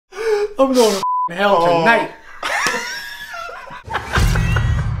I'm going to hell tonight.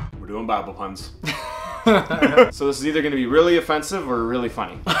 We're doing Bible puns. So this is either going to be really offensive or really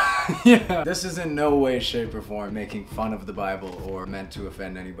funny. Yeah. This is in no way, shape, or form making fun of the Bible or meant to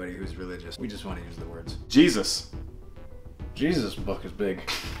offend anybody who's religious. We just want to use the words. Jesus. Jesus' book is big.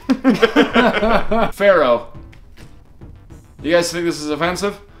 Pharaoh. You guys think this is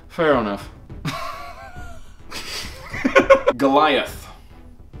offensive? Fair enough. Goliath.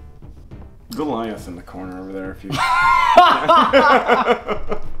 Goliath in the corner over there if you...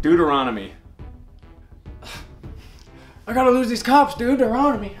 Deuteronomy. I gotta lose these cops, dude. They're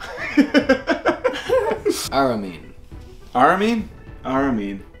on me. Aramean. Aramean?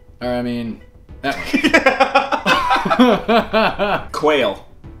 Aramean. Aramean. Quail.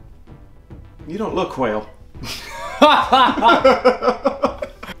 You don't look quail.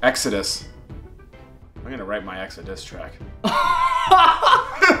 Exodus. I'm gonna write my Exodus track.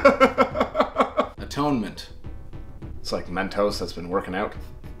 Atonement. It's like Mentos that's been working out.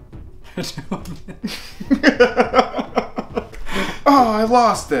 Oh, I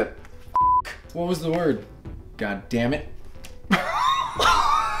lost it. What was the word? God damn it.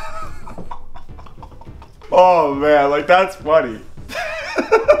 Oh man, like that's funny.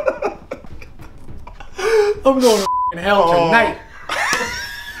 I'm going to hell tonight.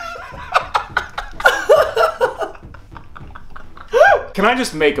 Can I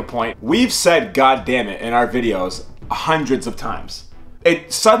just make a point? We've said God damn it in our videos hundreds of times.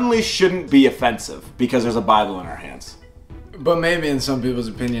 It suddenly shouldn't be offensive because there's a Bible in our hands. But maybe in some people's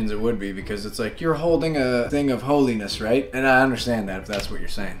opinions it would be, because it's like you're holding a thing of holiness, right? And I understand that if that's what you're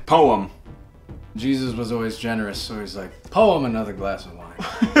saying. Poem. Jesus was always generous, so he's like, pour him another glass of wine.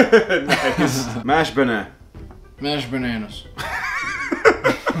 Nice. Mashed banana. Mashed bananas.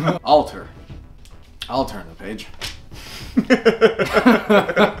 Altar. I'll turn the page.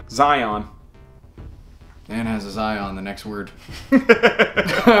 Zion. Dan has his eye on the next word.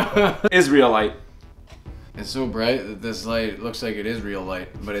 Israelite. It's so bright that this light looks like it is real light,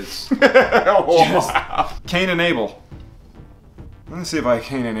 but it's Wow. Cain and Abel. Let's see if I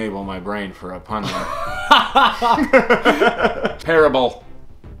can enable my brain for a pun there. Parable.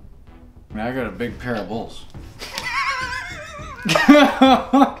 Man, I got a big pair of bulls.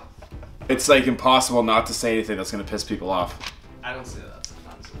 It's like impossible not to say anything that's gonna piss people off. I don't say that's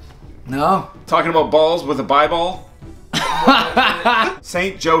offensive. No? Talking about balls with a ball.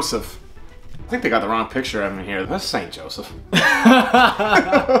 Saint Joseph. I think they got the wrong picture of him here. That's Saint Joseph.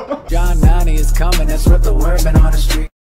 John 90 is coming, that's what the word been on the street.